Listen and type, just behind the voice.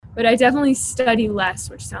but I definitely study less,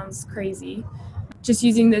 which sounds crazy. Just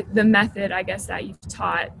using the method, I guess, that you've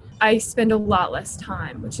taught, I spend a lot less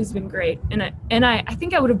time, which has been great. And I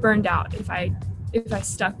think I would have burned out if I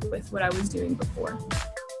stuck with what I was doing before.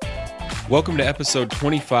 Welcome to episode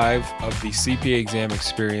 25 of the CPA Exam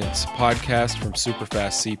Experience podcast from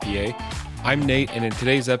Superfast CPA. I'm Nate, and in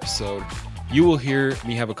today's episode, you will hear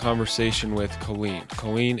me have a conversation with Colleen.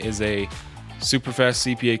 Colleen is a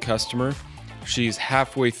Superfast CPA customer. She's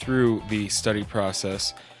halfway through the study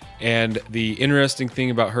process, and the interesting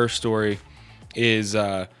thing about her story is,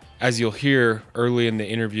 as you'll hear early in the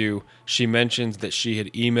interview, she mentions that she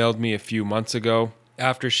had emailed me a few months ago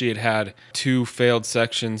after she had had 2 failed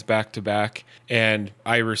sections back to back, and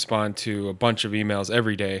I respond to a bunch of emails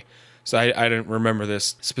every day. So I didn't remember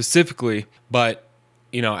this specifically, but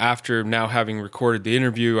after now having recorded the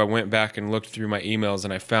interview, I went back and looked through my emails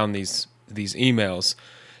and I found these emails.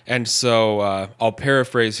 And so I'll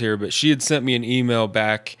paraphrase here, but she had sent me an email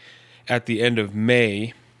back at the end of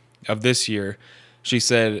May of this year. She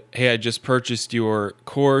said, "Hey, I just purchased your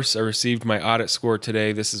course. I received my audit score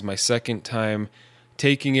today. This is my second time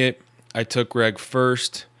taking it. I took Reg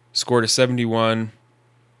first, scored a 71,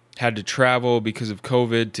 had to travel because of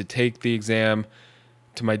COVID to take the exam.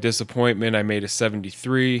 To my disappointment, I made a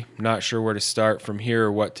 73. Not sure where to start from here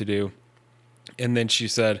or what to do." And then she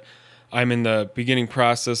said, "I'm in the beginning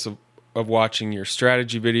process of watching your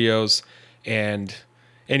strategy videos." And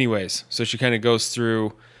anyways, so she kind of goes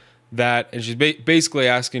through that, and she's basically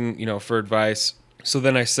asking, for advice. So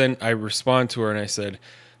then I respond to her and I said,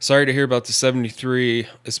 "Sorry to hear about the 73,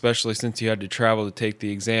 especially since you had to travel to take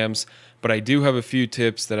the exams, but I do have a few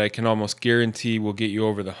tips that I can almost guarantee will get you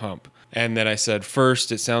over the hump." And then I said,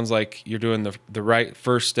 "First, it sounds like you're doing the right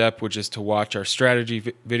first step, which is to watch our strategy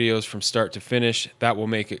videos from start to finish. That will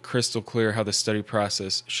make it crystal clear how the study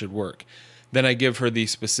process should work." Then I give her the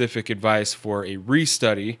specific advice for a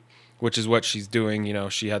restudy, which is what she's doing.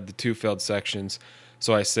 She had the 2 failed sections.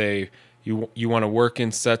 So I say, you want to work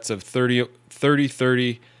in sets of 30,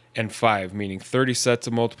 30, and 5, meaning 30 sets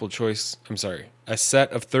of multiple choice. A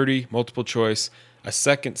set of 30 multiple choice, a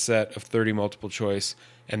second set of 30 multiple choice,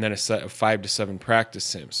 and then a set of 5 to 7 practice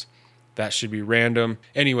sims. That should be random.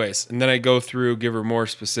 Anyways, and then I go through, give her more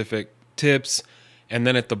specific tips, and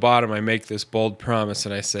then at the bottom I make this bold promise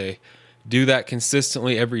and I say, "Do that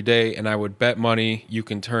consistently every day, and I would bet money you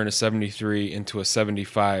can turn a 73 into a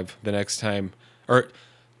 75 the next time, or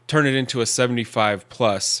turn it into a 75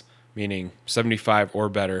 plus, meaning 75 or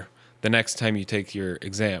better, the next time you take your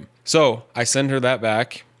exam." So I send her that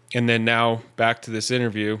back, and then now back to this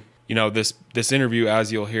interview. This interview,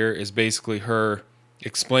 as you'll hear, is basically her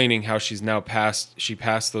explaining how she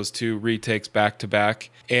passed those 2 retakes back to back,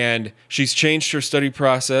 and she's changed her study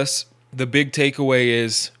process. The big takeaway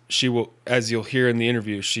is she will, as you'll hear in the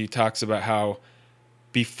interview, she talks about how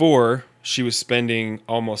before she was spending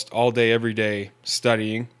almost all day every day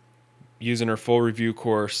studying, using her full review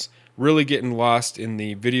course, really getting lost in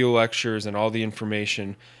the video lectures and all the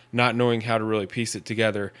information, not knowing how to really piece it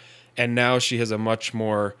together. And now she has a much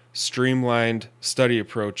more streamlined study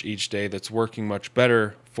approach each day that's working much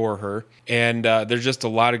better for her. And there's just a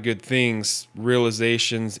lot of good things,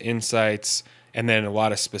 realizations, insights, and then a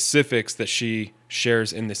lot of specifics that she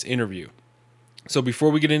shares in this interview. So before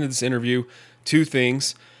we get into this interview, 2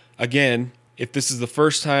 things. Again, if this is the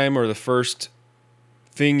first time or the first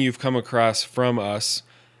thing you've come across from us,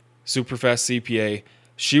 Superfast CPA,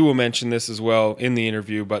 she will mention this as well in the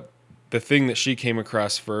interview, but the thing that she came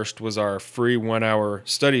across first was our free 1-hour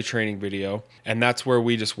study training video, and that's where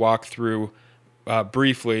we just walk through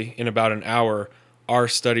briefly in about an hour our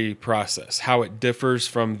study process, how it differs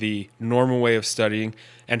from the normal way of studying,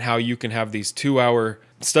 and how you can have these 2-hour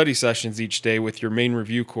study sessions each day with your main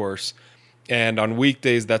review course. And on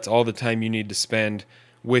weekdays, that's all the time you need to spend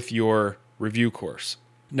with your review course.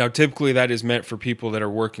 Now, typically that is meant for people that are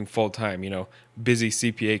working full-time, busy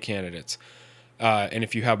CPA candidates. And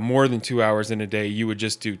if you have more than 2 hours in a day, you would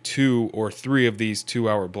just do 2 or 3 of these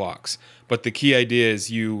 2-hour blocks. But the key idea is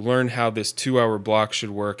you learn how this 2-hour block should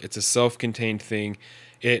work. It's a self-contained thing.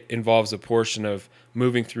 It involves a portion of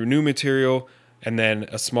moving through new material and then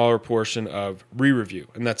a smaller portion of re-review.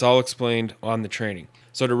 And that's all explained on the training.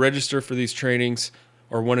 So to register for these trainings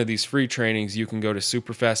or one of these free trainings, you can go to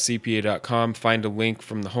superfastcpa.com, find a link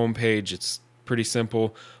from the homepage. It's pretty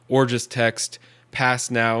simple. Or just text "Pass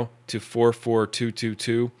Now" to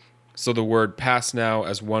 44222. So the word "Pass Now"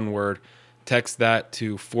 as one word, text that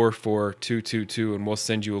to 44222 and we'll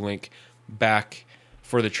send you a link back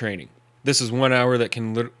for the training. This is 1 hour that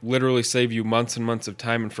can literally save you months and months of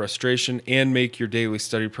time and frustration and make your daily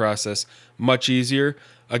study process much easier.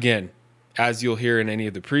 Again, as you'll hear in any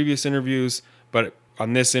of the previous interviews, but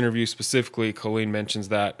on this interview specifically, Colleen mentions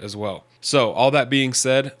that as well. So all that being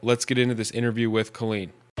said, let's get into this interview with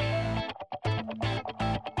Colleen.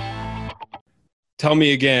 Tell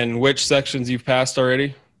me again, which sections you've passed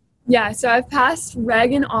already? Yeah, so I've passed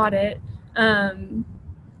reg and audit, and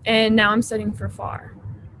now I'm studying for FAR.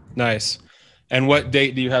 Nice. And what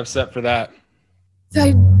date do you have set for that?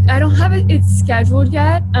 So I don't have it's scheduled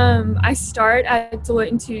yet. I start at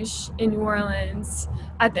Deloitte & Touche in New Orleans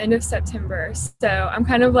at the end of September. So I'm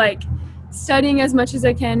kind of like studying as much as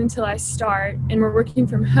I can until I start, and we're working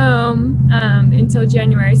from home until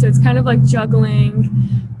January. So it's kind of like juggling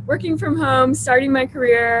working from home, starting my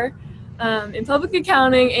career in public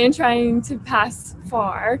accounting, and trying to pass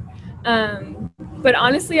FAR. But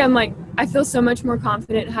honestly, I feel so much more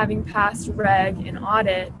confident having passed reg and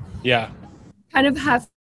audit. Yeah. Kind of have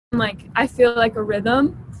I feel like a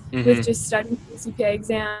rhythm with just studying for the CPA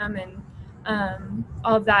exam and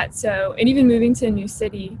all of that. So, and even moving to a new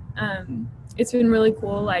city, it's been really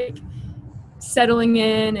cool, like settling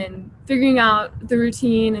in and figuring out the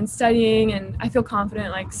routine and studying. And I feel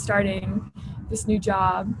confident like starting this new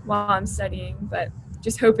job while I'm studying, but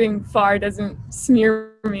just hoping FAR doesn't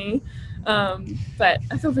smear me. But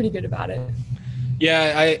I feel pretty good about it.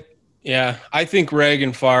 Yeah, I think reg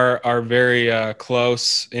and FAR are very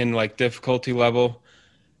close in like difficulty level.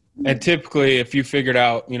 And typically if you figured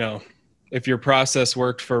out, if your process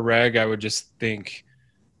worked for reg, I would just think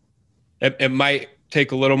it might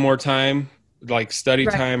take a little more time, like study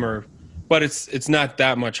time, but it's not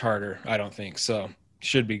that much harder, I don't think. So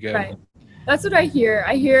should be good. Right. That's what I hear.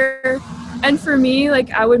 And for me, like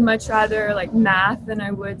I would much rather like math than I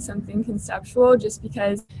would something conceptual, just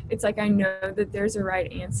because it's like I know that there's a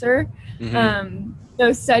right answer.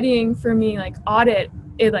 So studying for me, like audit,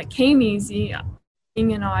 it like came easy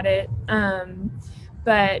being an audit,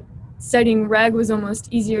 but studying reg was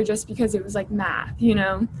almost easier just because it was like math,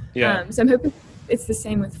 Yeah. So I'm hoping it's the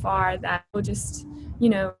same with FAR, that we'll just,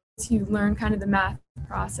 to learn kind of the math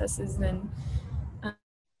processes, then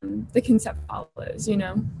the concept follows,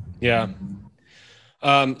 Yeah.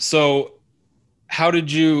 So how did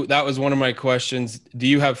that was one of my questions. Do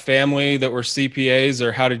you have family that were CPAs,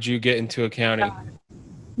 or how did you get into accounting?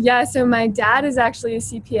 Yeah, so my dad is actually a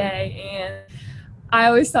CPA, and I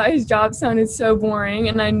always thought his job sounded so boring,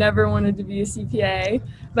 and I never wanted to be a CPA,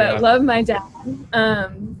 but love my dad.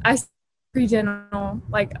 I pre-dental,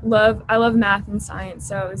 I love math and science,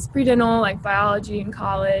 so it's pre-dental, like biology in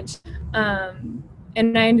college.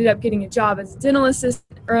 And I ended up getting a job as a dental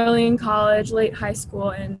assistant early in college, late high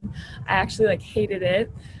school, and I actually hated it.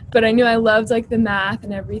 But I knew I loved the math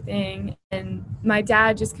and everything. And my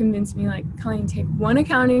dad just convinced me Colleen, take one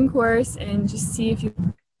accounting course and just see if you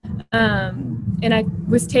and I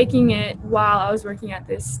was taking it while I was working at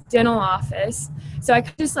this dental office. So I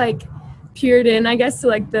could just peered in, I guess, to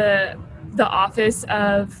the office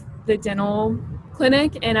of the dental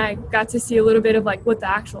clinic, and I got to see a little bit of what the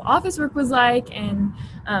actual office work was like, and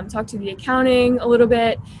talk to the accounting a little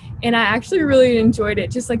bit. And I actually really enjoyed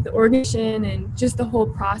it, just the organization and just the whole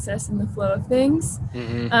process and the flow of things.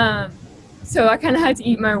 So I kind of had to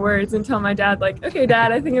eat my words and tell my dad, okay,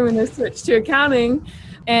 Dad, I think I'm going to switch to accounting.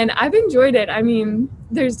 And I've enjoyed it. I mean,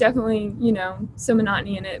 there's definitely, some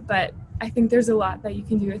monotony in it, but I think there's a lot that you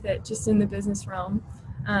can do with it just in the business realm.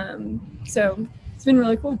 So it's been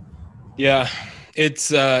really cool. Yeah,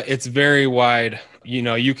 it's very wide.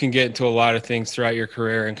 You can get into a lot of things throughout your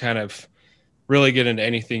career and kind of really get into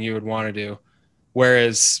anything you would want to do.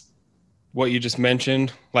 Whereas what you just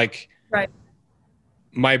mentioned,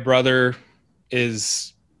 my brother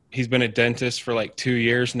he's been a dentist for 2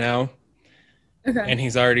 years now. Okay. And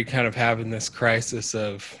he's already kind of having this crisis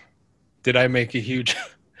of, did I make a huge...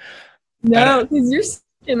 No, because you're stuck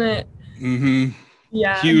in it.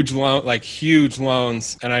 Yeah. Huge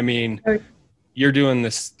loans. And I mean, you're doing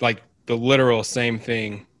this, the literal same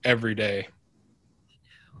thing every day.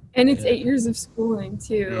 And it's 8 years of schooling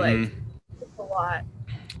too. It's a lot.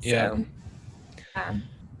 Yeah. So, yeah.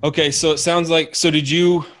 Okay. So it sounds did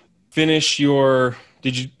you finish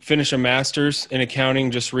a master's in accounting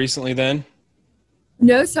just recently then?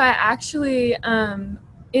 No. So I actually,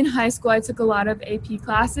 in high school, I took a lot of AP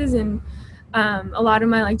classes, and a lot of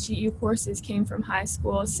my GU courses came from high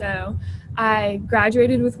school. So I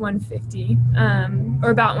graduated with 150, or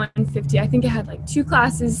about 150. I think I had 2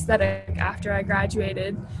 classes that after I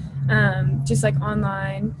graduated, just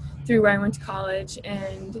online through where I went to college.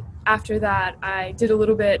 And after that, I did a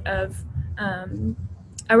little bit of,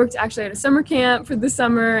 I worked actually at a summer camp for the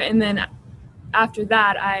summer. And then after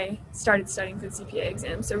that, I started studying for the CPA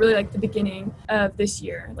exam. So really the beginning of this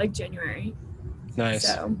year, January. Nice.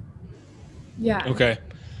 So, Yeah. Okay.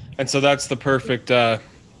 And so that's the perfect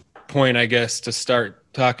point, I guess, to start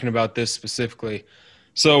talking about this specifically.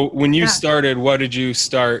 So when you started, what did you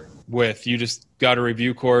start with? You just got a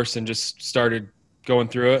review course and just started going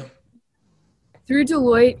through it? Through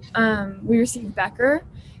Deloitte, we received Becker,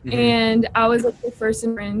 and I was like the first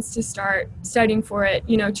in friends to start studying for it,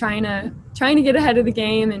 trying to get ahead of the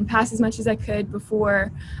game and pass as much as I could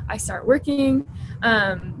before I start working.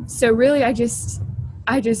 So really I just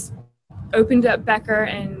opened up Becker,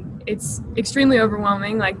 and it's extremely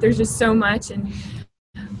overwhelming. Like, there's just so much, and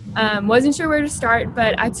wasn't sure where to start,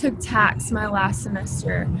 but I took tax my last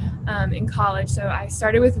semester in college. So I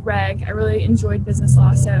started with reg. I really enjoyed business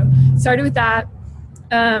law, so started with that.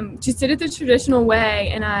 Just did it the traditional way,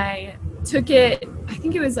 and I took it, I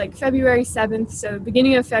think it was like February 7th, so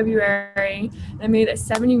beginning of February, and I made a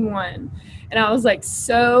 71. And I was like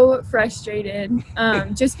so frustrated,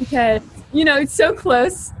 just because, it's so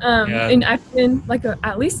close. And I've been like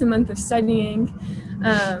at least a month of studying.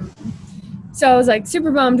 So I was like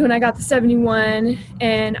super bummed when I got the 71,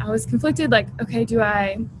 and I was conflicted, like, okay,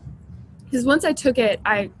 because once I took it,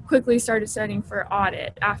 I quickly started studying for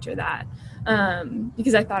audit after that,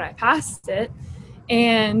 because I thought I passed it.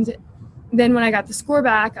 And then when I got the score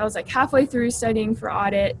back, I was like halfway through studying for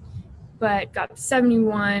audit, but got the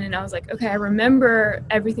 71, and I was like, okay, I remember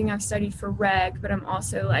everything I've studied for reg, but I'm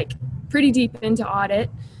also like pretty deep into audit.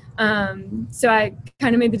 So I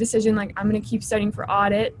kind of made the decision, like, I'm going to keep studying for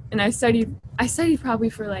audit. And I studied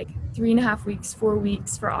probably for like 3.5 weeks, 4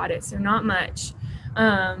 weeks for audit. So not much.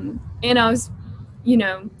 And I was,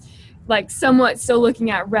 like somewhat still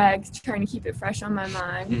looking at reg, trying to keep it fresh on my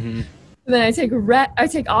mind. Then I take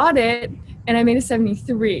audit, and I made a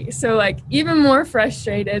 73. So like even more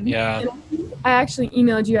frustrated. Yeah. And I actually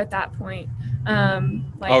emailed you at that point.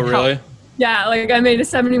 Oh, really? Yeah, like I made a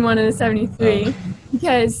 71 and a 73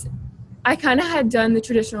 because I kind of had done the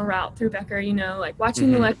traditional route through Becker, like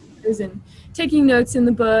watching the lectures and taking notes in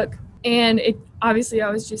the book. And it obviously I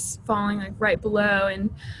was just falling like right below. And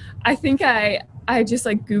I think I just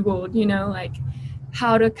like Googled, like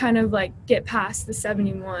how to kind of like get past the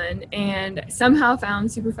 71, and somehow found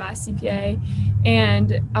Superfast CPA.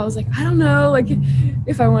 And I was like, I don't know, like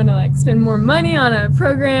if I want to like spend more money on a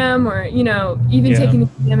program, or even taking the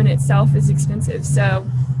exam in itself is expensive. So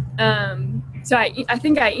I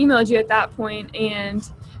think I emailed you at that point, and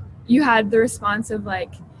you had the response of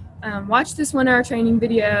like, watch this 1 hour training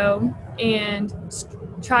video and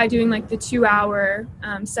try doing like the 2-hour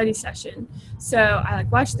study session. So I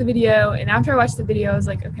like watched the video, and after I watched the video, I was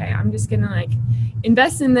like, okay, I'm just gonna like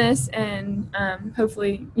invest in this, and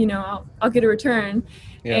hopefully, I'll get a return.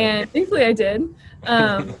 Yeah. And thankfully I did.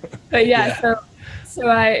 But so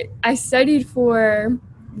I studied for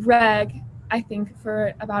reg, I think,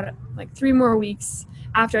 for about like 3 more weeks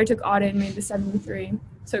after I took audit and made the 73.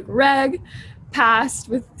 Took reg, passed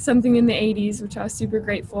with something in the 80s, which I was super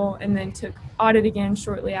grateful, and then took audit again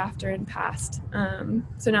shortly after and passed.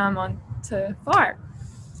 So now I'm on to FAR.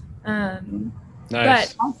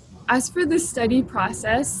 Nice. But as for the study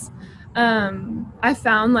process, I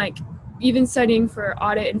found like even studying for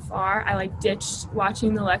audit and FAR, I like ditched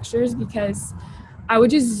watching the lectures because I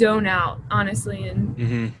would just zone out, honestly,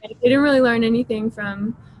 and I didn't really learn anything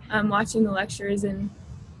from watching the lectures. And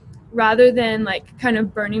rather than like kind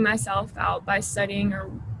of burning myself out by studying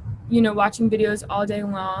or watching videos all day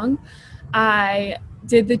long, I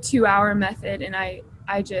did the 2-hour method. And I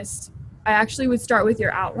actually would start with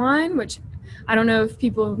your outline, which I don't know if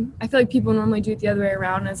I feel like people normally do it the other way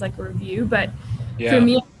around as like a review, but for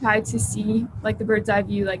me, I tried to see like the bird's eye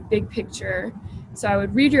view, like big picture. So I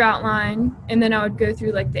would read your outline, and then I would go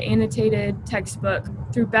through like the annotated textbook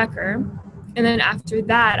through Becker. And then after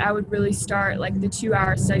that, I would really start like the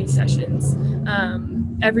 2-hour study sessions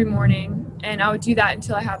every morning. And I would do that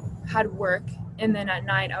until I had work. And then at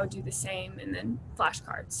night, I would do the same, and then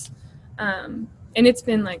flashcards. And it's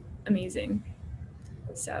been like amazing.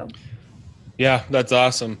 So. Yeah, that's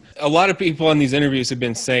awesome. A lot of people in these interviews have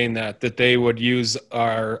been saying that they would use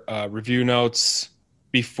our review notes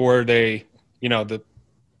before they, the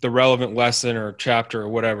relevant lesson or chapter or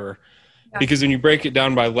whatever. Because when you break it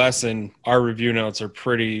down by lesson, our review notes are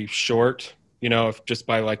pretty short, if just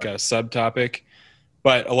by like a subtopic.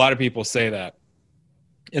 But a lot of people say that.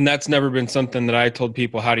 And that's never been something that I told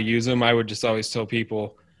people how to use them. I would just always tell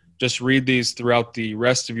people, just read these throughout the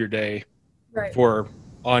rest of your day for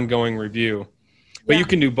ongoing review. But you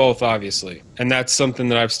can do both, obviously. And that's something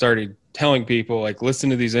that I've started telling people, like, listen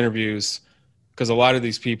to these interviews, because a lot of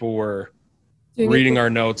these people were reading our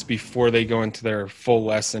notes before they go into their full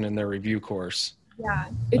lesson in their review course. Yeah,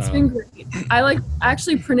 it's been great. I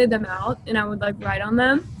actually printed them out, and I would like write on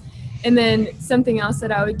them. And then something else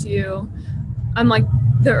that I would do, I'm like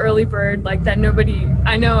the early bird, like that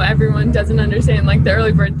I know everyone doesn't understand like the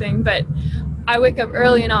early bird thing, but I wake up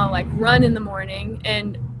early and I'll like run in the morning.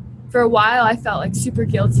 And for a while I felt like super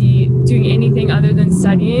guilty doing anything other than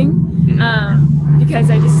studying, because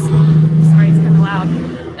sorry, it's kind of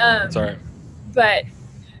loud. Sorry. But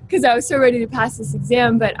because I was so ready to pass this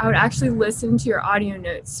exam, but I would actually listen to your audio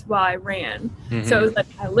notes while I ran. So it was like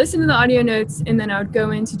I listened to the audio notes and then I would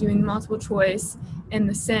go into doing multiple choice and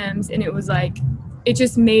the Sims, and it was like, it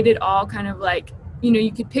just made it all kind of like,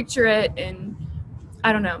 you could picture it, and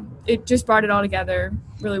I don't know, it just brought it all together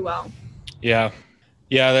really well. Yeah.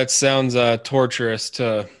 Yeah, that sounds torturous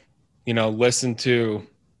to, listen to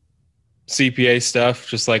CPA stuff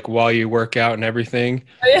just like while you work out and everything.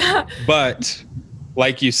 Oh, yeah. But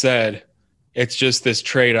like you said, it's just this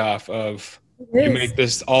trade-off of you make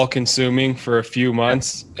this all-consuming for a few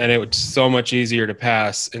months, and it's so much easier to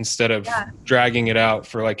pass instead of dragging it out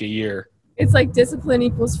for like a year. It's like discipline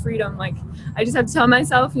equals freedom. Like I just have to tell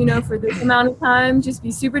myself, for this amount of time, just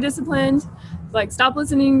be super disciplined. Like stop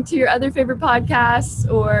listening to your other favorite podcasts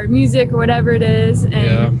or music or whatever it is.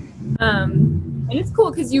 And and it's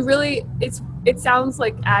cool because it sounds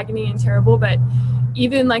like agony and terrible, but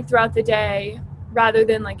even like throughout the day, rather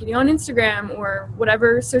than like getting on Instagram or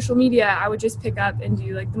whatever social media, I would just pick up and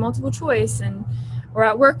do like the multiple choice or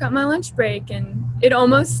at work on my lunch break. And it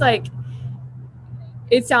almost like,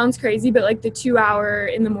 it sounds crazy, but like the 2 hour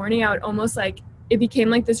in the morning, I would almost like, it became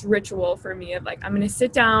like this ritual for me of like, I'm going to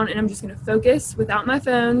sit down and I'm just going to focus without my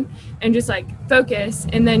phone and just like focus.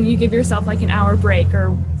 And then you give yourself like an hour break,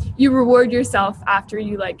 or you reward yourself after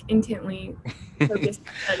you like intently focus and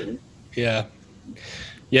study. Yeah.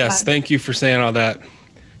 Yes. Thank you for saying all that.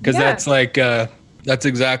 Cause that's like, that's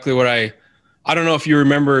exactly what I don't know if you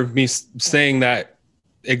remember me saying that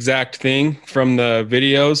exact thing from the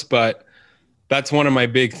videos, but that's one of my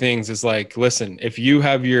big things is like, listen, if you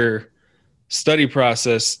have your study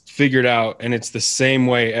process figured out and it's the same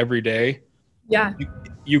way every day,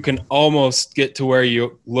 you can almost get to where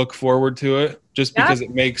you look forward to it just because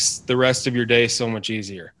it makes the rest of your day so much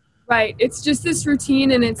easier. Right. It's just this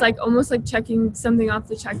routine, and it's like almost like checking something off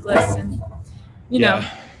the checklist, and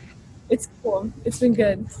it's cool. It's been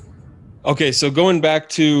good. Okay. So going back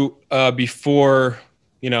to before,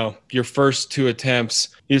 your first 2 attempts,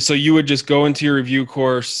 so you would just go into your review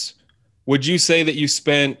course. Would you say that you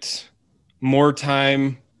spent more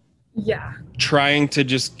time trying to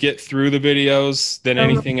just get through the videos than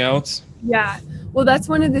anything else? Yeah. Well, that's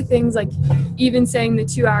one of the things, like even saying the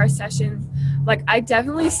 2 hour session, like I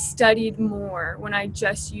definitely studied more when I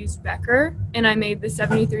just used Becker and I made the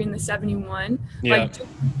 73 and the 71. Like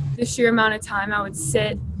the sheer amount of time I would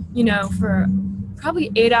sit, for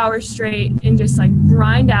probably 8 hours straight and just like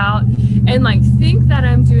grind out and like think that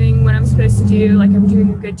I'm doing what I'm supposed to do. Like I'm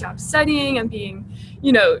doing a good job studying, I'm being,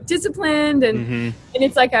 disciplined, and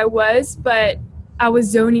it's like I was, but I was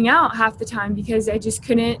zoning out half the time because I just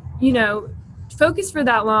couldn't, focus for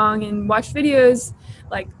that long and watch videos.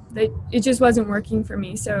 Like it just wasn't working for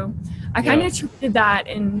me. So I kind of treated that,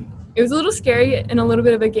 and it was a little scary and a little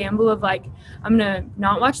bit of a gamble of like, I'm going to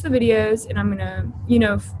not watch the videos, and I'm going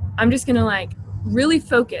to, I'm just going to like really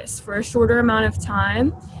focus for a shorter amount of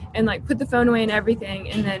time and like put the phone away and everything.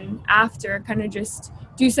 And then after kind of just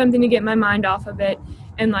do something to get my mind off of it,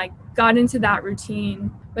 and like got into that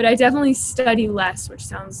routine. But I definitely study less, which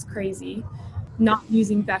sounds crazy, not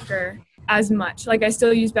using Becker as much. Like I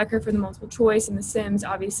still use Becker for the multiple choice and the Sims,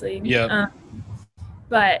 obviously.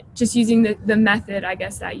 But just using the method, I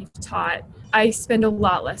guess, that you've taught, I spend a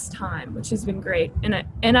lot less time, which has been great.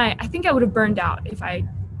 And I think I would have burned out if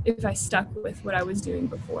I stuck with what I was doing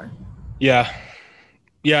before. Yeah.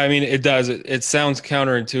 I mean, it does. It sounds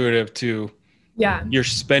counterintuitive to you're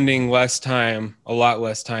spending less time, a lot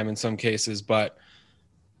less time in some cases, but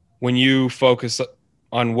when you focus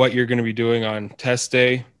on what you're going to be doing on test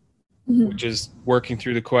day, which is working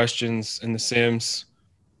through the questions in the Sims,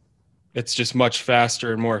 it's just much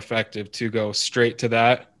faster and more effective to go straight to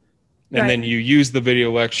that. And then you use the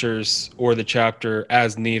video lectures or the chapter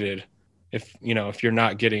as needed. If you're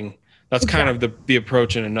not getting, that's kind of the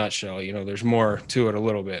approach in a nutshell. There's more to it a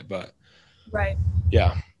little bit, but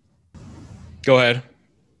yeah. Go ahead.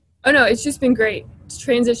 Oh no, it's just been great.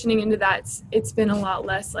 Transitioning into that, it's been a lot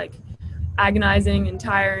less like agonizing and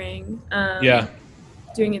tiring.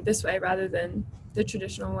 Doing it this way rather than the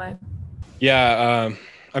traditional way.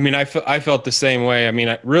 I mean, I felt the same way. I mean,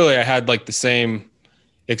 I had like the same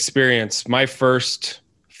experience. My first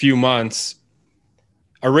few months,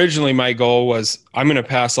 originally my goal was I'm going to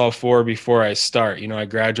pass all 4 before I start. I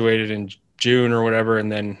graduated in June or whatever,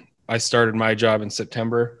 and then I started my job in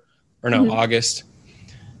September. or no, August.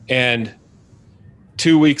 And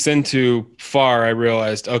 2 weeks into FAR, I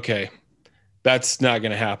realized, okay, that's not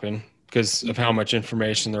going to happen because of how much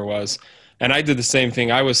information there was. And I did the same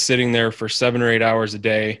thing. I was sitting there for 7 or 8 hours a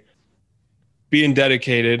day, being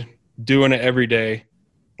dedicated, doing it every day,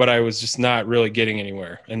 but I was just not really getting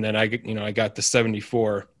anywhere. And then I got to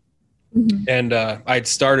 74 and I'd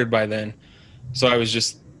started by then. So I was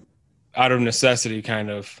just out of necessity kind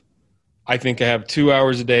of, I think I have 2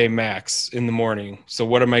 hours a day max in the morning. So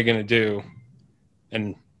what am I going to do?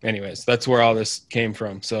 And anyways, that's where all this came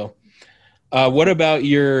from. So what about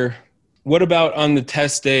on the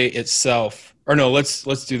test day itself? Or no,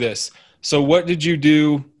 let's do this. So what did you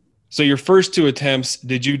do? So your first 2 attempts,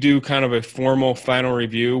 did you do kind of a formal final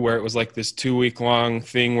review where it was like this 2-week long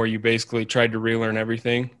thing where you basically tried to relearn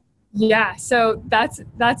everything? Yeah, so that's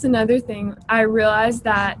another thing. I realized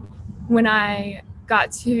that when I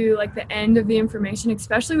got to like the end of the information,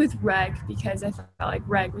 especially with reg, because I felt like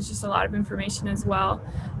reg was just a lot of information as well.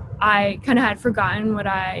 I kind of had forgotten what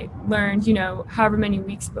I learned, however many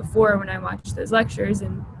weeks before when I watched those lectures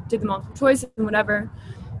and did the multiple choice and whatever.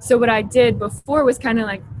 So what I did before was kind of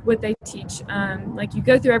like what they teach. Like you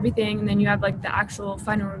go through everything and then you have like the actual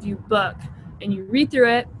final review book and you read through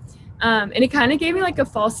it. And it kind of gave me like a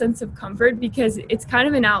false sense of comfort because it's kind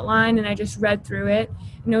of an outline and I just read through it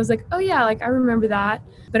and I was like, oh yeah, like I remember that,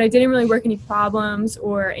 but I didn't really work any problems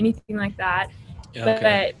or anything like that.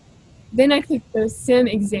 Okay. But then I took those sim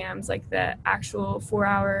exams, like the actual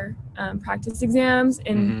 4-hour practice exams.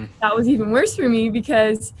 And that was even worse for me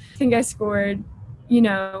because I think I scored,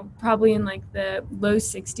 probably in like the low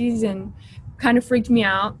 60s and kind of freaked me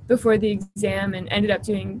out before the exam and ended up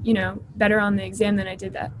doing, better on the exam than I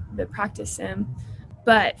did the practice sim.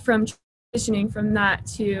 But from transitioning from that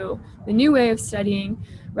to the new way of studying,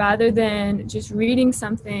 rather than just reading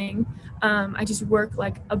something, I just work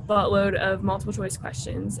like a buttload of multiple choice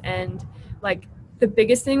questions. And like the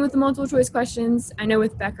biggest thing with the multiple choice questions, I know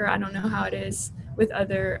with Becker, I don't know how it is with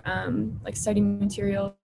other like study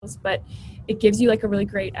materials, but it gives you like a really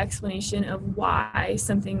great explanation of why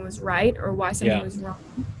something was right or why something was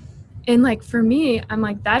wrong. And like for me, I'm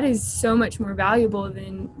like, that is so much more valuable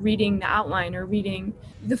than reading the outline or reading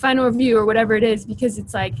the final review or whatever it is, because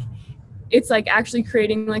it's like actually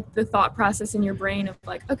creating like the thought process in your brain of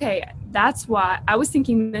like, okay, that's why I was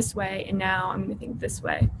thinking this way and now I'm going to think this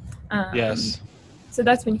way. Yes. So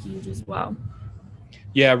that's been huge as well.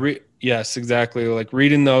 Yeah. Yes, exactly. Like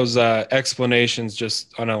reading those explanations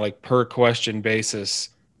just on a like per question basis,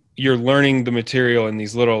 you're learning the material in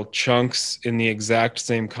these little chunks in the exact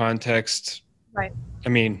same context. Right. I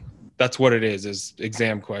mean, that's what it is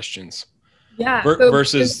exam questions. Yeah.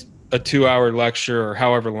 Versus a 2-hour lecture or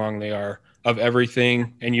however long they are of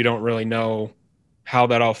everything. And you don't really know how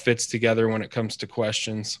that all fits together when it comes to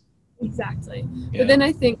questions. Exactly. Yeah. But then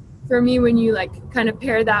I think for me, when you like kind of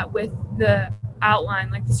pair that with the outline,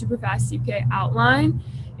 like the Superfast CPA outline,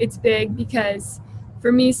 it's big because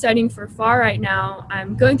for me studying for FAR right now,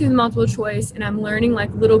 I'm going through the multiple choice and I'm learning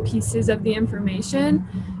like little pieces of the information.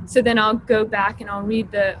 So then I'll go back and I'll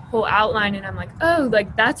read the whole outline and I'm like, oh,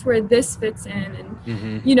 like that's where this fits in. And,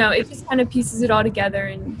 it just kind of pieces it all together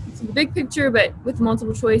and see the big picture, but with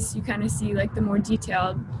multiple choice, you kind of see like the more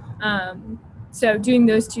detailed. So doing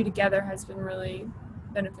those two together has been really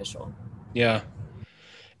beneficial. Yeah.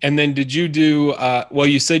 And then did you do,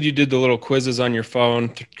 you said you did the little quizzes on your phone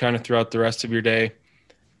kind of throughout the rest of your day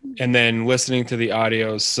and then listening to the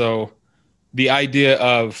audios. So the idea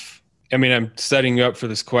of, I'm setting you up for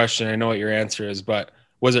this question. I know what your answer is, but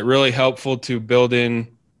was it really helpful to build in,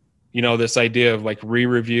 this idea of like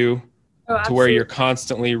re-review to where you're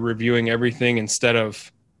constantly reviewing everything instead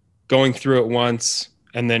of going through it once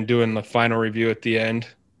and then doing the final review at the end?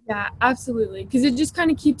 Yeah, absolutely. Because it just kind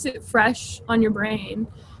of keeps it fresh on your brain.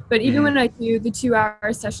 But even when I do the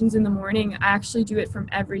 2-hour sessions in the morning, I actually do it from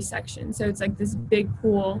every section. So it's like this big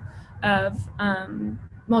pool of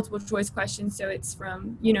multiple choice questions. So it's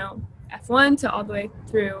from, F1 to all the way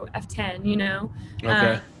through F10,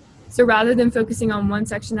 Okay. So rather than focusing on one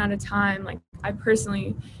section at a time, like I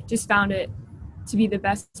personally just found it to be the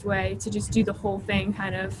best way to just do the whole thing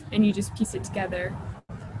kind of, and you just piece it together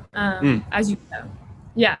as you go.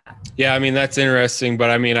 Yeah. Yeah. That's interesting, but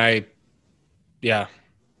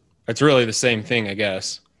it's really the same thing, I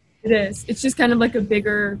guess. It is. It's just kind of like a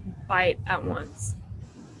bigger bite at once.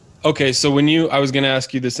 Okay. So I was going to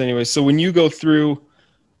ask you this anyway. So when you go through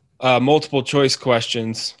multiple choice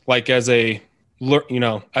questions, like as a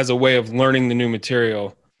way of learning the new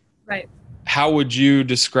material, right? How would you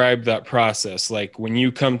describe that process? Like when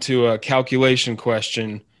you come to a calculation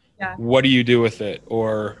question Yeah. what do you do with it?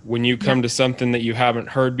 Or when you come to something that you haven't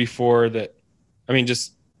heard before,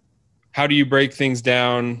 just how do you break things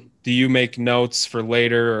down? Do you make notes for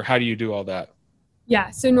later, or how do you do all that?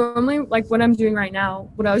 Yeah, so normally, like what I'm doing right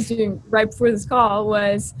now, what I was doing right before this call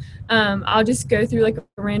was I'll just go through like a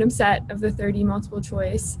random set of the 30 multiple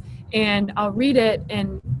choice, and I'll read it,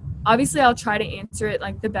 and obviously I'll try to answer it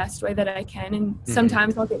like the best way that I can, and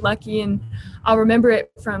sometimes I'll get lucky and I'll remember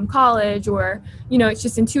it from college, or it's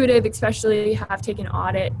just intuitive, especially have taken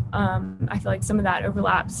audit. I feel like some of that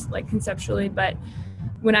overlaps like conceptually, but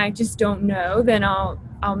when I just don't know, then I'll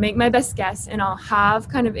make my best guess, and I'll have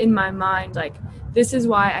kind of in my mind like, this is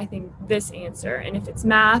why I think this answer, and if it's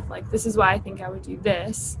math, like this is why I think I would do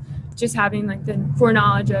this, just having like the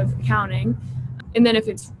foreknowledge of accounting. And then if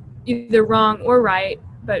it's either wrong or right,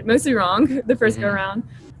 but mostly wrong the first go around,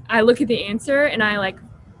 I look at the answer and I like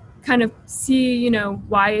kind of see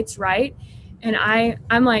why it's right. And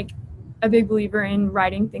I'm like a big believer in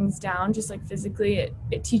writing things down, just like physically.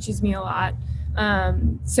 It teaches me a lot.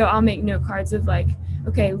 So I'll make note cards of like,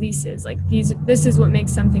 okay, leases, like this is what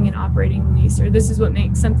makes something an operating lease, or this is what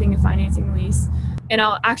makes something a financing lease. And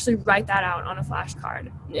I'll actually write that out on a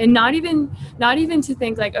flashcard, and not even to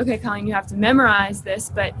think like, okay, Colleen, you have to memorize this,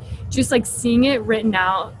 but just like seeing it written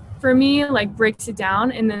out for me like breaks it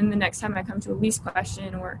down. And then the next time I come to a lease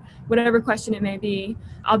question or whatever question it may be,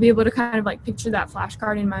 I'll be able to kind of like picture that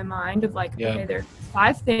flashcard in my mind of like, okay, there are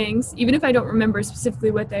 5 things, even if I don't remember specifically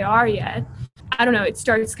what they are yet. I don't know, it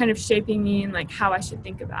starts kind of shaping me and like how I should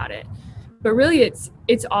think about it. But really it's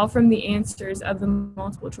all from the answers of the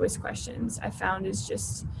multiple choice questions. I found is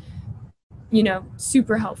just,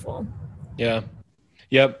 super helpful. Yeah.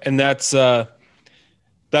 Yep. And that's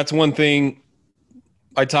one thing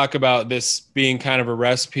I talk about, this being kind of a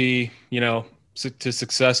recipe, to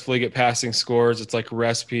successfully get passing scores. It's like a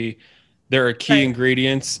recipe. There are key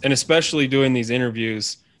ingredients, and especially doing these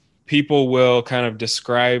interviews, people will kind of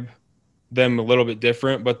describe them a little bit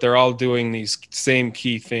different, but they're all doing these same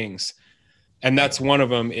key things. And that's one of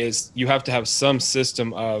them, is you have to have some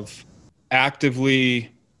system of actively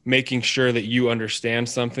making sure that you understand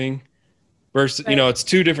something versus, it's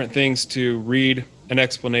 2 different things to read an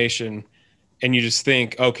explanation and you just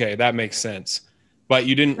think, okay, that makes sense, but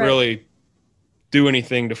you didn't really do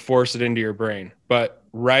anything to force it into your brain. But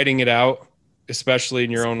writing it out, especially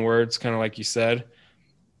in your own words, kind of like you said,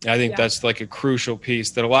 I think that's like a crucial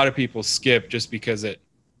piece that a lot of people skip just because it,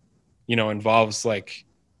 involves like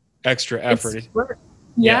extra effort.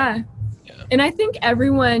 Yeah. And I think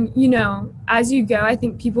everyone, as you go, I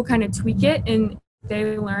think people kind of tweak it and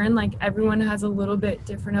they learn, like everyone has a little bit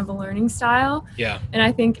different of a learning style. Yeah. And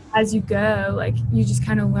I think as you go, like you just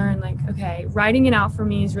kind of learn like, okay, writing it out for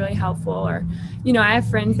me is really helpful. Or, I have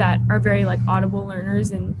friends that are very like audible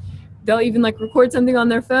learners, and they'll even like record something on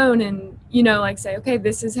their phone and, like say, okay,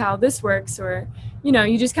 this is how this works. Or,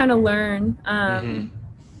 you just kind of learn,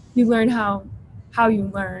 you learn how you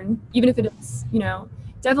learn, even if it is,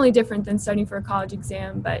 definitely different than studying for a college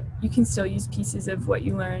exam, but you can still use pieces of what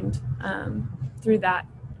you learned through that.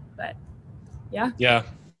 But yeah.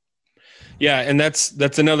 And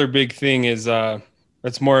that's another big thing is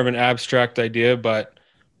that's more of an abstract idea, but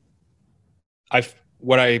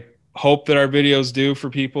what I hope that our videos do for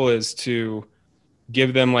people is to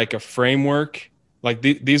give them like a framework, like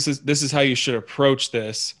this is how you should approach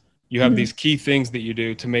this. You have these key things that you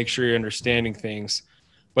do to make sure you're understanding things,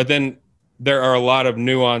 but then there are a lot of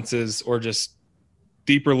nuances or just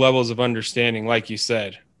deeper levels of understanding. Like you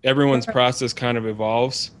said, everyone's process kind of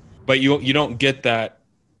evolves, but you don't get that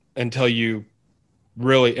until you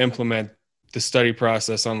really implement the study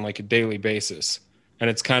process on like a daily basis. And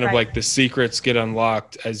it's kind of like the secrets get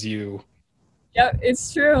unlocked as you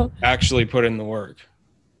it's true, actually put in the work.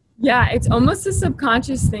 Yeah, it's almost a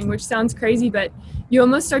subconscious thing, which sounds crazy, but you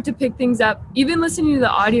almost start to pick things up. Even listening to the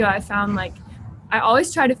audio, I found like I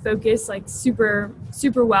always try to focus like super,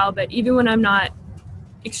 super well, but even when I'm not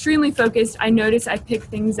extremely focused, I notice I pick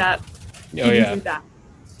things up through that.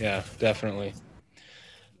 Yeah, definitely.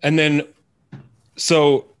 And then,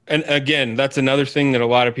 and again, that's another thing that a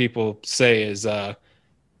lot of people say is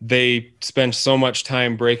they spend so much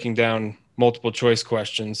time breaking down multiple choice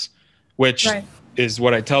questions, which is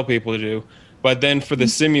what I tell people to do. But then for the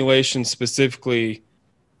simulation specifically,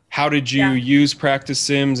 how did you use practice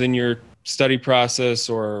sims in your study process,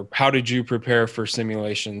 or how did you prepare for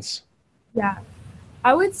simulations? Yeah,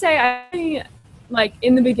 I would say like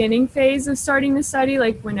in the beginning phase of starting the study,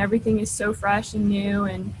 like when everything is so fresh and new,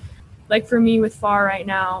 and like for me with FAR right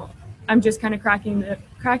now, I'm just kind of cracking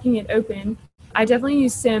it open. I definitely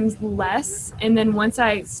use sims less, and then once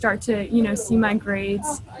I start to see my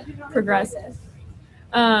grades progress,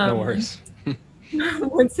 No worries.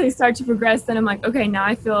 Once they start to progress, then I'm like, okay, now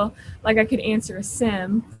I feel like I could answer a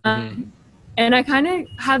sim. And I kind of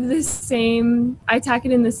have I attack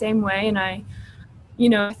it in the same way. And I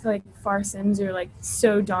feel like FAR sims are like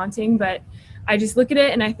so daunting, but I just look at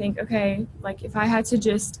it and I think, okay, like if I had to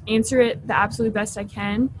just answer it the absolute best I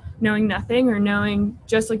can, knowing nothing or knowing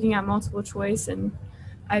just looking at multiple choice, and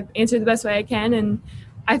I answer the best way I can. And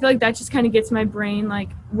I feel like that just kind of gets my brain like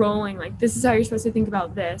rolling, like this is how you're supposed to think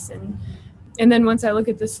about this. And then once I look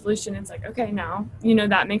at the solution, it's like, okay, now,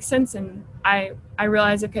 that makes sense. And I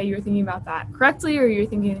realize, okay, you're thinking about that correctly, or you're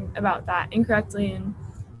thinking about that incorrectly. And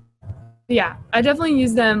yeah, I definitely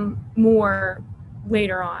use them more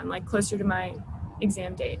later on, like closer to my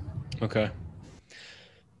exam date. Okay.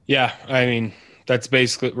 Yeah. I mean, that's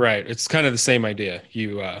basically right. It's kind of the same idea.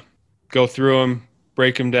 You go through them,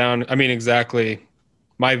 break them down. I mean, exactly.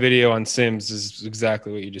 My video on sims is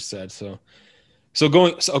exactly what you just said. So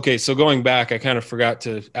going back, I kind of forgot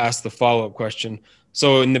to ask the follow-up question.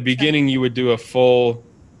 So in the beginning, you would do a full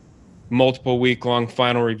multiple week-long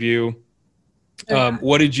final review.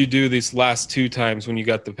 What did you do these last 2 times when you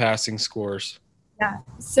got the passing scores? Yeah.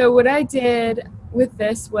 So what I did with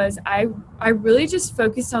this was I really just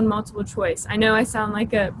focused on multiple choice. I know I sound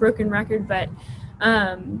like a broken record, but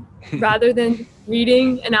rather than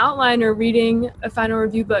reading an outline or reading a final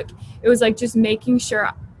review book, it was like just making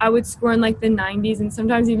sure I would score in like the 90s and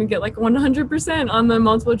sometimes even get like 100% on the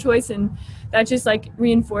multiple choice. And that just like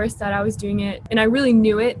reinforced that I was doing it. And I really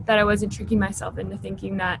knew it, that I wasn't tricking myself into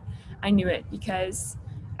thinking that I knew it, because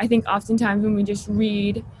I think oftentimes when we just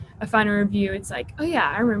read a final review, it's like, oh yeah,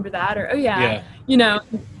 I remember that, or oh yeah.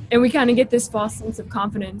 And we kind of get this false sense of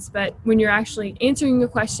confidence. But when you're actually answering a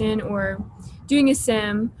question or doing a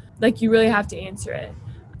sim, like you really have to answer it.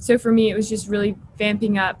 So for me, it was just really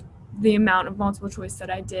vamping up the amount of multiple choice that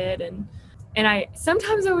I did. And I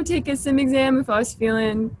sometimes I would take a sim exam if I was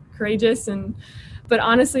feeling courageous, but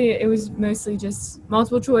honestly, it was mostly just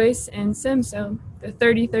multiple choice and sim. So the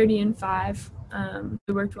 30, 30, and 5,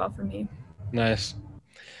 it worked well for me. Nice.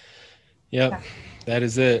 Yep. Yeah. That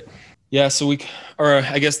is it. Yeah. So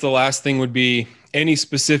I guess the last thing would be any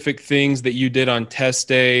specific things that you did on test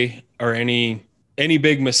day, or any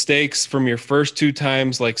big mistakes from your first 2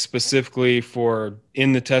 times, like specifically for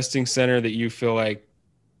in the testing center, that you feel like,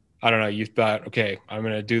 I don't know, you thought, okay, I'm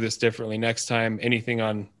going to do this differently next time. Anything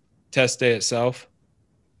on test day itself?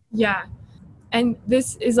 Yeah. And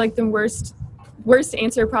this is like the worst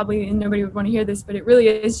answer probably, and nobody would want to hear this, but it really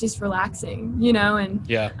is just relaxing, and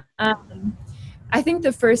yeah. I think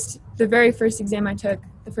the very first exam I took,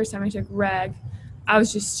 the first time I took reg, I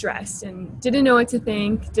was just stressed and didn't know what to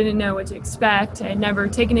think, didn't know what to expect. I had never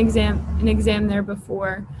taken an exam there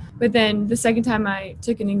before. But then the second time I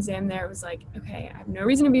took an exam there, it was like, okay, I have no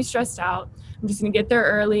reason to be stressed out. I'm just going to get there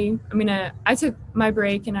early. I took my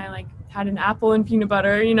break and I like had an apple and peanut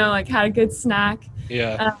butter, like had a good snack.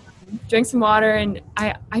 Yeah. Drank some water. And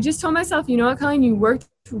I just told myself, you know what, Colleen, you worked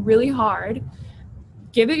really hard.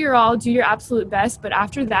 Give it your all, do your absolute best. But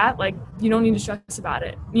after that, like, you don't need to stress about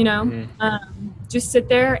it, Mm-hmm. Just sit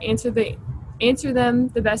there, answer them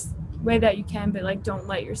the best way that you can, but like, don't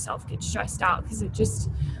let yourself get stressed out, because it just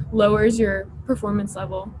lowers your performance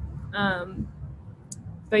level.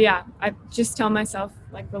 But yeah, I just tell myself,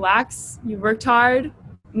 like, relax, you worked hard.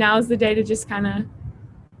 Now's the day to just kind of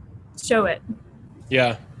show it.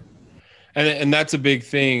 Yeah. And that's a big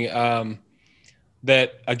thing,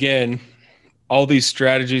 that, again, all these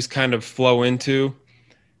strategies kind of flow into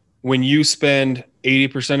when you spend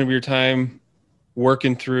 80% of your time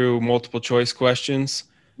working through multiple choice questions.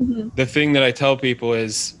 Mm-hmm. The thing that I tell people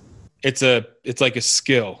is it's like a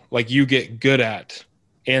skill, like you get good at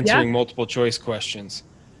answering multiple choice questions.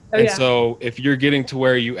 So if you're getting to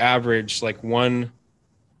where you average like 1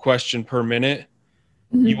 question per minute,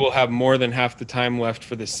 mm-hmm. you will have more than half the time left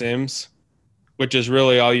for the sims, which is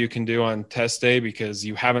really all you can do on test day, because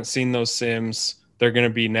you haven't seen those sims. They're going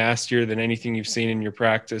to be nastier than anything you've seen in your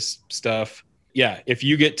practice stuff. Yeah. If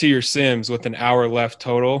you get to your sims with an hour left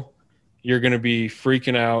total, you're going to be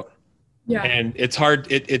freaking out. Yeah. And it's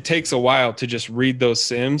hard. It takes a while to just read those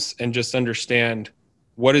sims and just understand,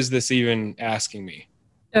 what is this even asking me?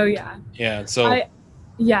 Oh yeah. Yeah. So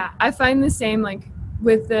I find the same, like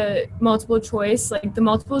with the multiple choice, I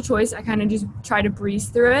kind of just try to breeze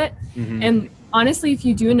through it. Mm-hmm. And honestly, if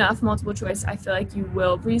you do enough multiple choice, I feel like you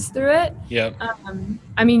will breeze through it. Yeah.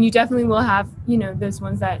 You definitely will have, those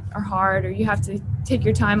ones that are hard or you have to take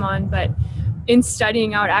your time on, but in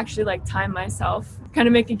studying, I would actually like time myself, kind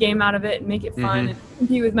of make a game out of it and make it fun, mm-hmm. and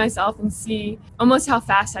compete with myself and see almost how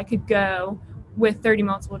fast I could go with 30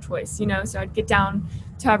 multiple choice, so I'd get down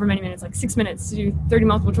however many minutes, like 6 minutes to do 30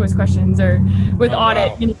 multiple choice questions, or with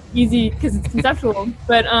audit, wow. easy because it's conceptual.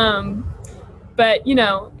 But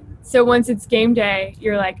so once it's game day,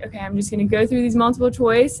 you're like, okay, I'm just going to go through these multiple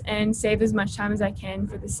choice and save as much time as I can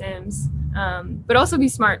for the sims. But also be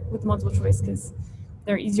smart with multiple choice because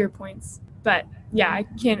they're easier points. But yeah,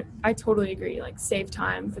 I totally agree. Like, save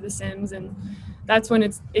time for the sims, and that's when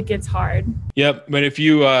it gets hard. Yep. But if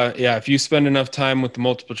you spend enough time with the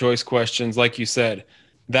multiple choice questions, like you said,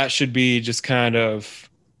 that should be just kind of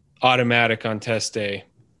automatic on test day.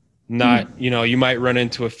 Not, you might run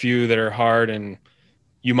into a few that are hard and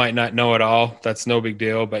you might not know it all. That's no big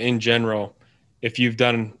deal. But in general, if you've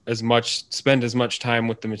spend as much time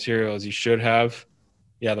with the material as you should have,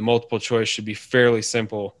 yeah, the multiple choice should be fairly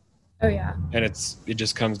simple. Oh yeah. And it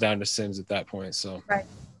just comes down to sims at that point. So right.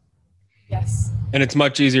 Yes. And it's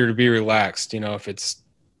much easier to be relaxed, if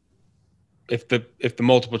the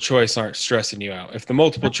multiple choice aren't stressing you out. If the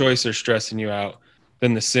multiple choice are stressing you out,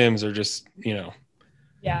 then the sims are just,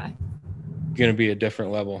 yeah, going to be a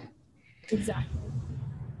different level. Exactly.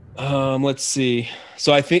 Let's see.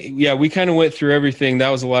 So I think, we kind of went through everything. That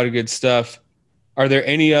was a lot of good stuff. Are there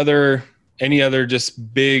any other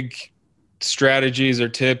just big strategies or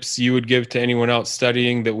tips you would give to anyone else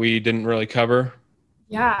studying that we didn't really cover?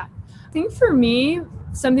 Yeah. I think for me,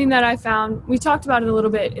 something that I found, we talked about it a little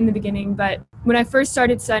bit in the beginning, but when I first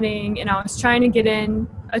started studying and I was trying to get in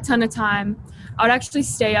a ton of time, I would actually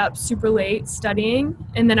stay up super late studying,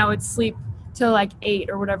 and then I would sleep till like 8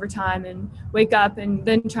 or whatever time and wake up and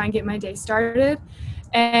then try and get my day started.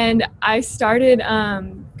 And I started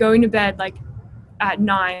going to bed like at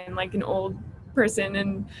 9, like an old person,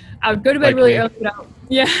 and I would go to bed really early.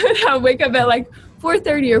 I would wake up at like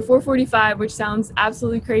 4:30 or 4:45, which sounds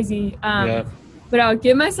absolutely crazy. But I would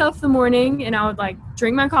give myself the morning, and I would like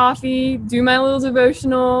drink my coffee, do my little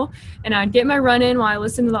devotional, and I'd get my run in while I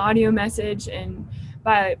listened to the audio message. And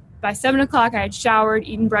by 7 o'clock, I had showered,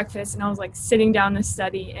 eaten breakfast, and I was like sitting down to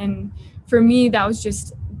study. And for me, that was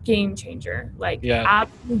just game changer,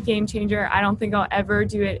 absolute game changer. I don't think I'll ever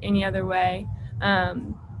do it any other way.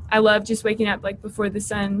 I love just waking up like before the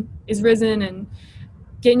sun is risen and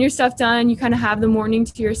getting your stuff done. You kind of have the morning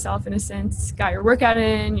to yourself in a sense, got your workout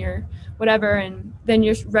in, your whatever, and then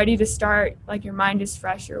you're ready to start, like your mind is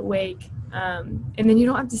fresh, you're awake. And then you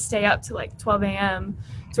don't have to stay up to like 12 a.m.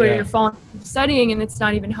 to where you're falling studying and it's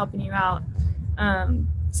not even helping you out.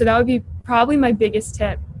 So that would be probably my biggest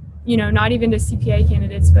tip, not even to CPA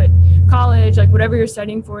candidates, but college, like whatever you're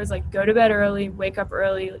studying for, is like go to bed early, wake up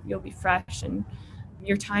early, you'll be fresh and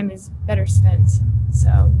your time is better spent.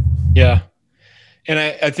 So yeah. And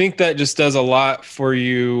I think that just does a lot for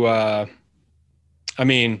you.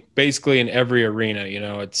 Basically in every arena,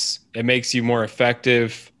 it makes you more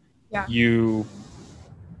effective. Yeah.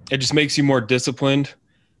 It just makes you more disciplined.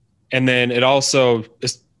 And then it also,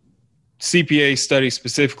 CPA study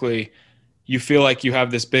specifically, you feel like you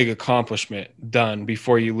have this big accomplishment done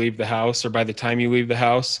before you leave the house or by the time you leave the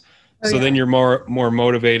house. Then you're more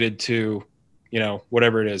motivated to,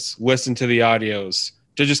 whatever it is, listen to the audios,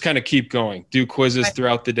 to just kind of keep going, do quizzes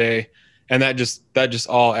throughout the day. And that just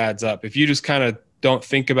all adds up. If you just kind of don't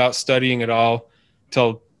think about studying at all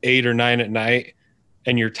till 8 or 9 at night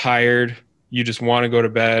and you're tired, you just want to go to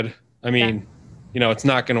bed. It's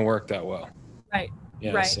not going to work that well. Right.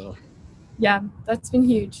 Yeah. Right. So. Yeah, that's been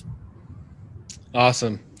huge.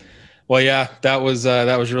 Awesome. Well, yeah, that was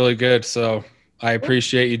really good. So I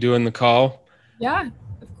appreciate you doing the call. Yeah,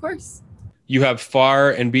 of course. You have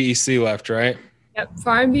FAR and BEC left, right? Yep,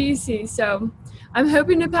 FAR and BEC. So I'm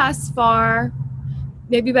hoping to pass FAR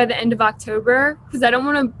maybe by the end of October, because I don't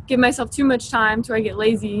want to give myself too much time to where I get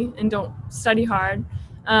lazy and don't study hard.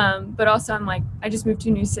 But also I just moved to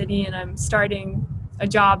a new city and I'm starting a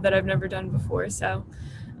job that I've never done before. So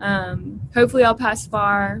hopefully I'll pass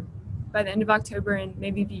FAR by the end of October and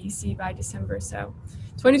maybe BEC by December. So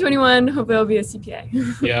 2021, hopefully I'll be a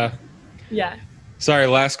CPA. Yeah. Yeah. Sorry,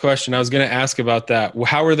 last question. I was going to ask about that.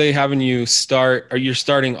 How are they having you start? Are you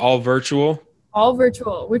starting all virtual? All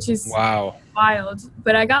virtual, which is wild.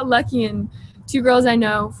 But I got lucky, and 2 girls I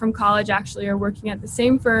know from college actually are working at the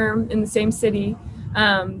same firm in the same city.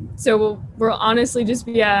 So we'll honestly just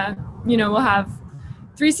be, we'll have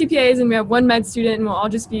 3 CPAs and we have 1 med student, and we'll all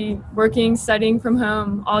just be working, studying from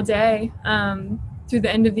home all day through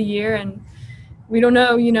the end of the year. And we don't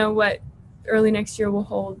know, what early next year will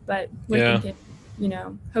hold, but we're thinking,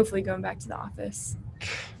 hopefully going back to the office.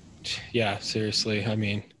 Yeah, seriously.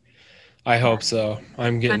 I hope so.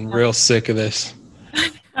 I'm getting real sick of this.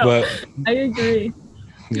 But I agree.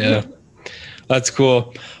 Yeah, that's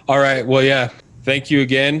cool. All right. Well, yeah. Thank you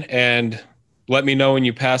again. And let me know when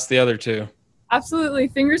you pass the other 2. Absolutely.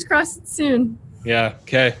 Fingers crossed soon. Yeah.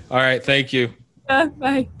 Okay. All right. Thank you.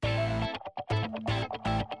 Bye.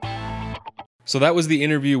 So that was the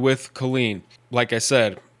interview with Colleen. Like I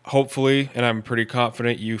said, hopefully, and I'm pretty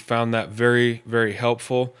confident you found that very, very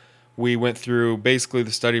helpful. We went through basically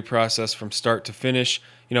the study process from start to finish.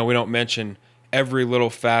 We don't mention every little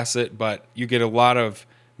facet, but you get a lot of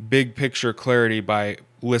big picture clarity by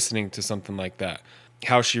listening to something like that.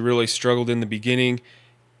 How she really struggled in the beginning,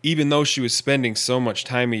 even though she was spending so much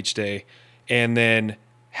time each day, and then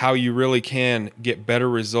how you really can get better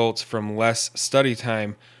results from less study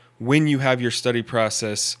time when you have your study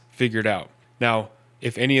process figured out. Now,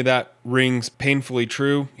 if any of that rings painfully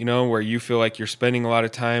true, where you feel like you're spending a lot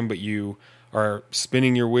of time, but you are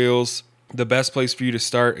spinning your wheels, the best place for you to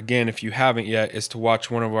start, again, if you haven't yet, is to watch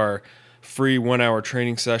one of our free 1-hour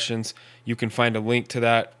training sessions. You can find a link to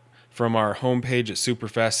that from our homepage at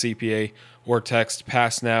Superfast CPA, or text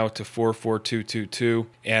PASS NOW to 44222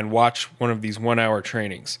 and watch one of these 1-hour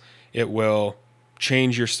trainings. It will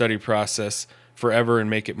change your study process forever and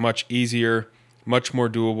make it much easier, much more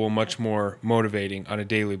doable, much more motivating on a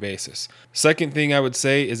daily basis. Second thing I would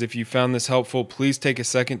say is, if you found this helpful, please take a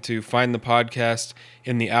second to find the podcast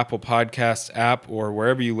in the Apple Podcasts app or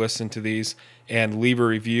wherever you listen to these and leave a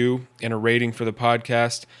review and a rating for the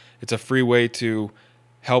podcast. It's a free way to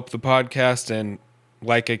help the podcast, and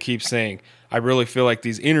like I keep saying, I really feel like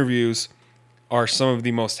these interviews are some of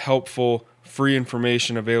the most helpful free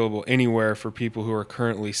information available anywhere for people who are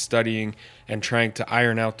currently studying and trying to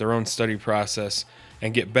iron out their own study process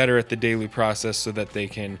and get better at the daily process so that they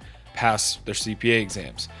can pass their CPA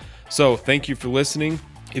exams. So thank you for listening.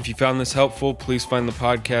 If you found this helpful, please find the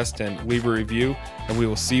podcast and leave a review, and we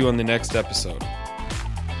will see you on the next episode.